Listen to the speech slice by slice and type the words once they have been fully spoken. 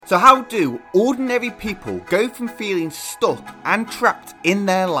So how do ordinary people go from feeling stuck and trapped in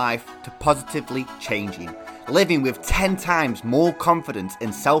their life to positively changing, living with 10 times more confidence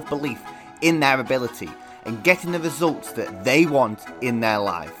and self-belief in their ability and getting the results that they want in their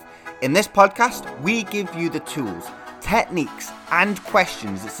life? In this podcast, we give you the tools, techniques and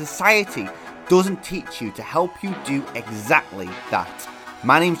questions that society doesn't teach you to help you do exactly that.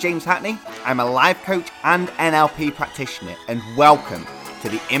 My name's James Hackney, I'm a life coach and NLP practitioner, and welcome to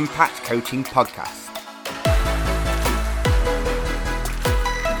the Impact Coaching Podcast.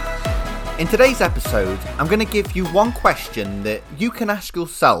 In today's episode, I'm going to give you one question that you can ask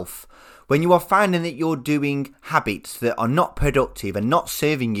yourself when you are finding that you're doing habits that are not productive and not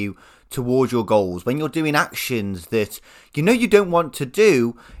serving you towards your goals, when you're doing actions that you know you don't want to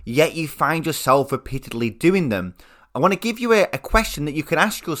do, yet you find yourself repeatedly doing them. I want to give you a question that you can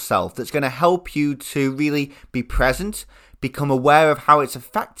ask yourself that's going to help you to really be present, become aware of how it's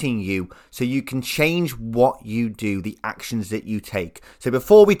affecting you so you can change what you do, the actions that you take. So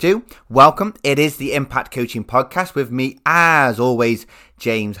before we do, welcome. It is the Impact Coaching Podcast with me, as always,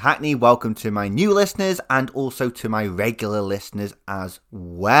 James Hackney. Welcome to my new listeners and also to my regular listeners as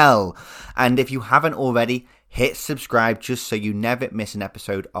well. And if you haven't already, hit subscribe just so you never miss an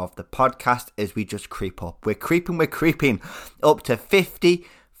episode of the podcast as we just creep up. We're creeping up to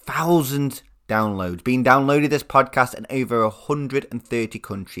 50,000 downloads. Being downloaded this podcast in over 130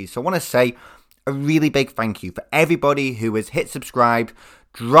 countries. So I want to say a really big thank you for everybody who has hit subscribe,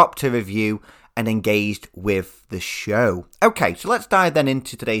 dropped a review, and engaged with the show. Okay, so let's dive then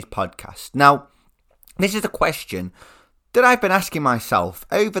into today's podcast. Now, this is a question that I've been asking myself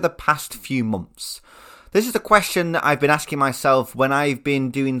over the past few months. This is a question that I've been asking myself when I've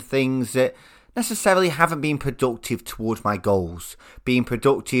been doing things that necessarily haven't been productive towards my goals, being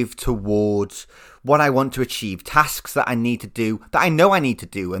productive towards what I want to achieve, tasks that I need to do, that I know I need to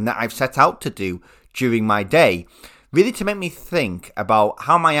do and that I've set out to do during my day, really to make me think about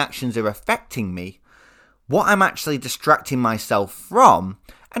how my actions are affecting me, what I'm actually distracting myself from,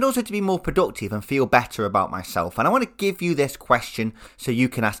 and also to be more productive and feel better about myself. And I want to give you this question so you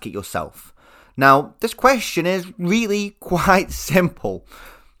can ask it yourself. Now, this question is really quite simple.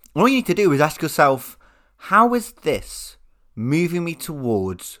 All you need to do is ask yourself, how is this moving me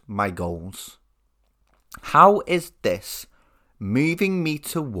towards my goals? How is this moving me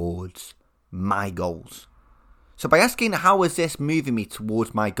towards my goals? So by asking, how is this moving me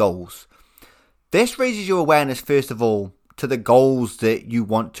towards my goals? This raises your awareness, first of all, to the goals that you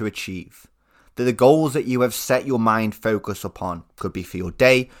want to achieve. That the goals that you have set your mind focus upon. Could be for your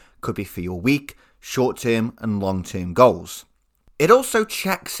day, could be for your week, short-term and long-term goals. It also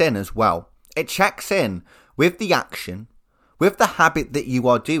checks in as well. It checks in with the action, with the habit that you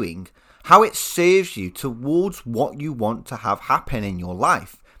are doing, how it serves you towards what you want to have happen in your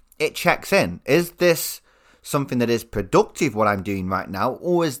life. It checks in. Is this something that is productive, what I'm doing right now,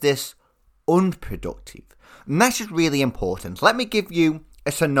 or is this unproductive? And that's just really important. Let me give you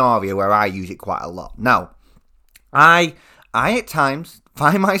a scenario where I use it quite a lot. Now, I at times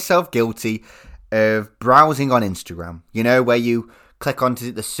find myself guilty of browsing on Instagram, you know, where you click onto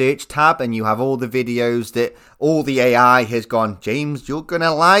the search tab and you have all the videos that all the AI has gone, James, you're going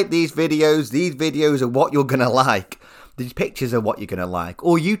to like these videos are what you're going to like, these pictures are what you're going to like,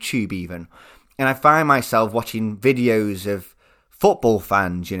 or YouTube even. And I find myself watching videos of football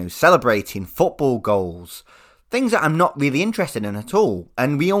fans, you know, celebrating football goals, things that I'm not really interested in at all.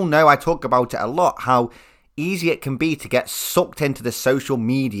 And we all know, I talk about it a lot, how easy it can be to get sucked into the social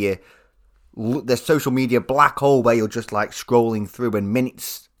media black hole where you're just like scrolling through and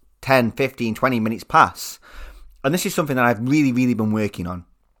minutes, 10, 15, 20 minutes pass. And this is something that I've really been working on.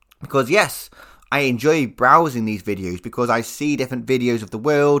 Because yes, I enjoy browsing these videos because I see different videos of the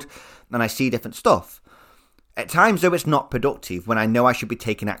world and I see different stuff. At times though, it's not productive when I know I should be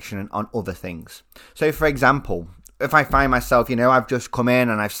taking action on other things. So for example, if I find myself, you know, I've just come in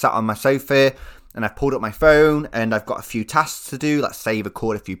and I've sat on my sofa and I've pulled up my phone and I've got a few tasks to do, let's say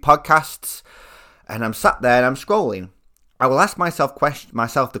record a few podcasts, and I'm sat there and I'm scrolling. I will ask myself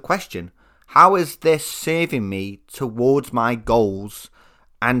the question, how is this serving me towards my goals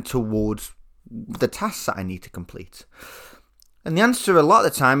and towards the tasks that I need to complete? And the answer a lot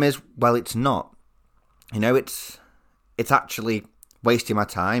of the time is, well, it's not. You know, it's actually wasting my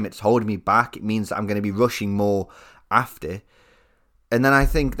time. It's holding me back. It means that I'm going to be rushing more after. And then I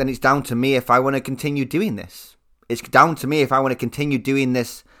think then it's down to me if I want to continue doing this. It's down to me if I want to continue doing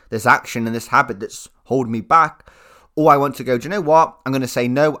this action and this habit that's holding me back. Or I want to go, do you know what? I'm going to say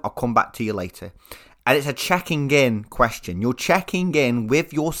no, I'll come back to you later. And it's a checking in question. You're checking in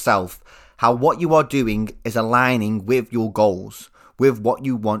with yourself how what you are doing is aligning with your goals, with what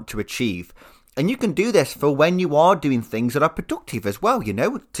you want to achieve. And you can do this for when you are doing things that are productive as well,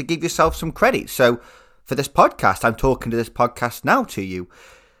 to give yourself some credit. So for this podcast, I'm talking to this podcast now to you.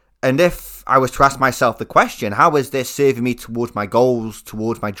 And if I was to ask myself the question, how is this serving me towards my goals,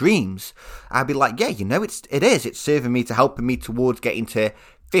 towards my dreams? I'd be like, yeah, it is. It's serving me helping me towards getting to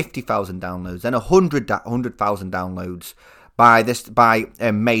 50,000 downloads and 100,000 downloads by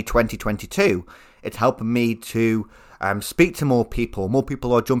May 2022. It's helping me to speak to more people. More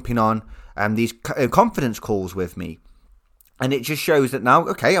people are jumping on these confidence calls with me. And it just shows that now,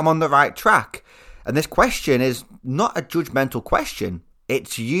 okay, I'm on the right track. And this question is not a judgmental question.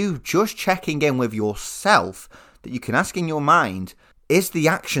 It's you just checking in with yourself that you can ask in your mind, is the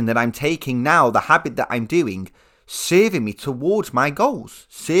action that I'm taking now, the habit that I'm doing, serving me towards my goals,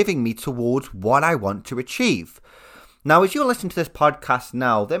 serving me towards what I want to achieve? Now, as you're listening to this podcast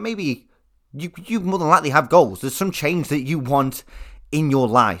now, there may be, you more than likely have goals. There's some change that you want in your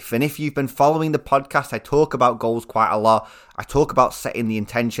life. And if you've been following the podcast, I talk about goals quite a lot. I talk about setting the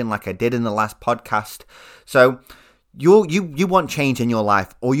intention like I did in the last podcast. So you want change in your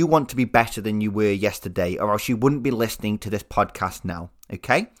life, or you want to be better than you were yesterday, or else you wouldn't be listening to this podcast now,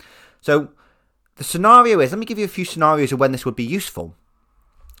 okay? So the scenario is, let me give you a few scenarios of when this would be useful.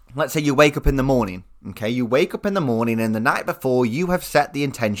 Let's say you wake up in the morning, okay? You wake up in the morning, and the night before you have set the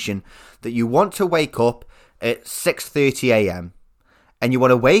intention that you want to wake up at 6:30 a.m. And you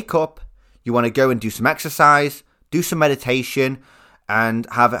want to wake up, you want to go and do some exercise, do some meditation, and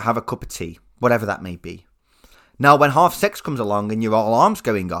have a cup of tea, whatever that may be. Now, when 6:30 comes along and your alarm's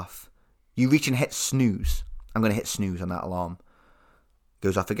going off, you reach and hit snooze. I'm going to hit snooze on that alarm.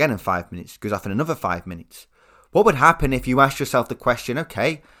 Goes off again in 5 minutes. Goes off in another 5 minutes. What would happen if you asked yourself the question,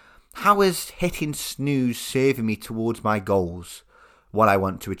 okay, how is hitting snooze serving me towards my goals, what I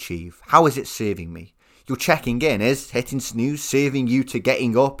want to achieve? How is it serving me? You're checking in. Is hitting snooze serving you to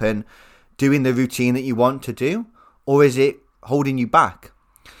getting up and doing the routine that you want to do? Or is it holding you back?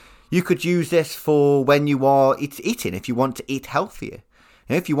 You could use this for when you are eating, if you want to eat healthier.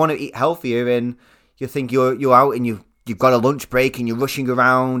 If you want to eat healthier and you think you're out and you've got a lunch break and you're rushing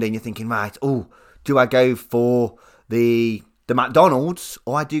around and you're thinking, right, do I go for the McDonald's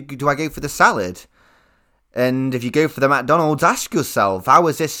or do I go for the salad? And if you go for the McDonald's, ask yourself, how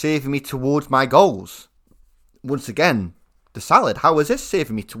is this serving me towards my goals? Once again, the salad, how is this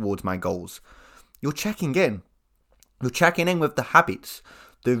serving me towards my goals? You're checking in. You're checking in with the habits,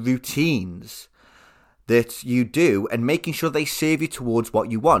 the routines that you do, and making sure they serve you towards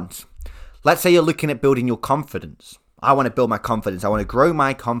what you want. Let's say you're looking at building your confidence. I want to build my confidence. I want to grow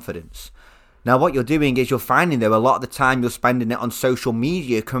my confidence. Now, what you're doing is you're finding that a lot of the time you're spending it on social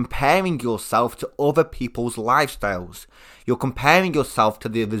media comparing yourself to other people's lifestyles. You're comparing yourself to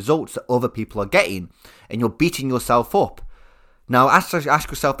the results that other people are getting, and you're beating yourself up. Now, ask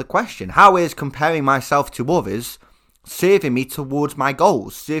yourself the question, how is comparing myself to others serving me towards my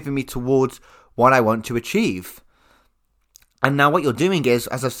goals, serving me towards what I want to achieve? And now what you're doing is,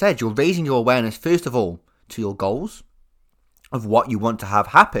 as I've said, you're raising your awareness, first of all, to your goals, of what you want to have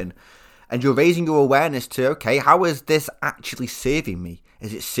happen. And you're raising your awareness to, okay, how is this actually serving me?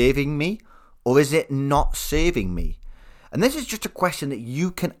 Is it serving me or is it not serving me? And this is just a question that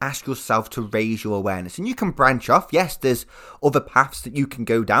you can ask yourself to raise your awareness. And you can branch off. Yes, there's other paths that you can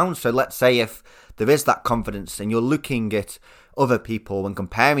go down. So let's say if there is that confidence and you're looking at other people and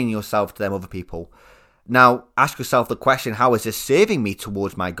comparing yourself to them other people. Now, ask yourself the question, how is this serving me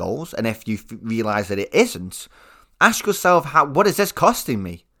towards my goals? And if you realize that it isn't, ask yourself, what is this costing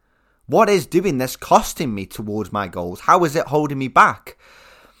me? What is doing this costing me towards my goals? How is it holding me back?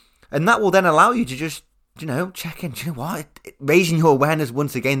 And that will then allow you to just, check in. Do you know what? Raising your awareness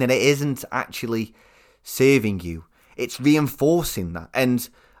once again that it isn't actually serving you. It's reinforcing that. And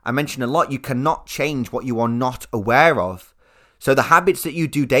I mentioned a lot, you cannot change what you are not aware of. So the habits that you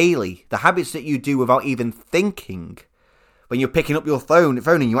do daily, the habits that you do without even thinking, when you're picking up your phone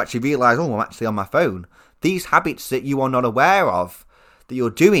and you actually realize, I'm actually on my phone. These habits that you are not aware of, that you're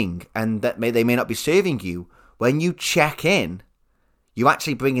doing, and that they may not be serving you, when you check in, you're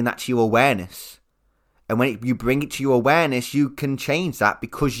actually bringing that to your awareness. And when you bring it to your awareness, you can change that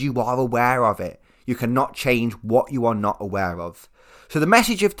because you are aware of it. You cannot change what you are not aware of. So the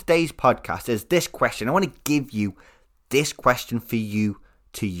message of today's podcast is this question. I want to give you this question for you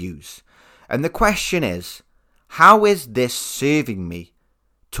to use. And the question is, how is this serving me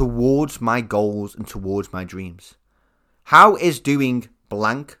towards my goals and towards my dreams? How is doing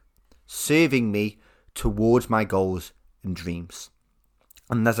blank serving me towards my goals and dreams?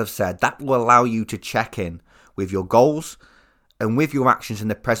 And as I've said, that will allow you to check in with your goals and with your actions in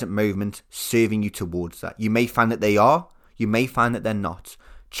the present moment serving you towards that. You may find that they are. you may find that they're not.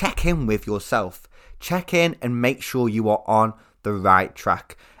 Check in with yourself. Check in and make sure you are on the right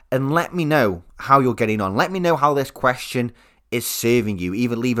track. And let me know how you're getting on. Let me know how this question is serving you.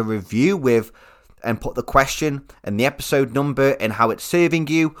 Either leave a review with and put the question and the episode number and how it's serving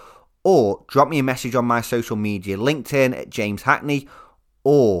you, or drop me a message on my social media, LinkedIn at James Hackney,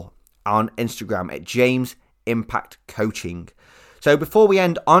 or on Instagram at James Impact Coaching. So before we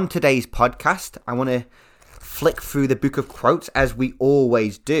end on today's podcast, I want to flick through the book of quotes as we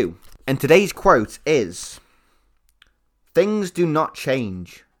always do. And today's quote is, "Things do not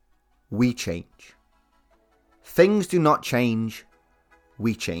change, we change. Things do not change,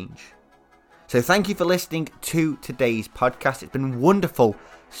 we change." So thank you for listening to today's podcast. It's been wonderful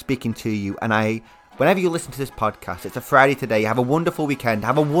speaking to you. And whenever you listen to this podcast, it's a Friday today. Have a wonderful weekend.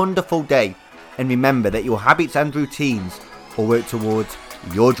 Have a wonderful day. And remember that your habits and routines will work towards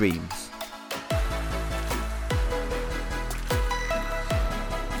your dreams.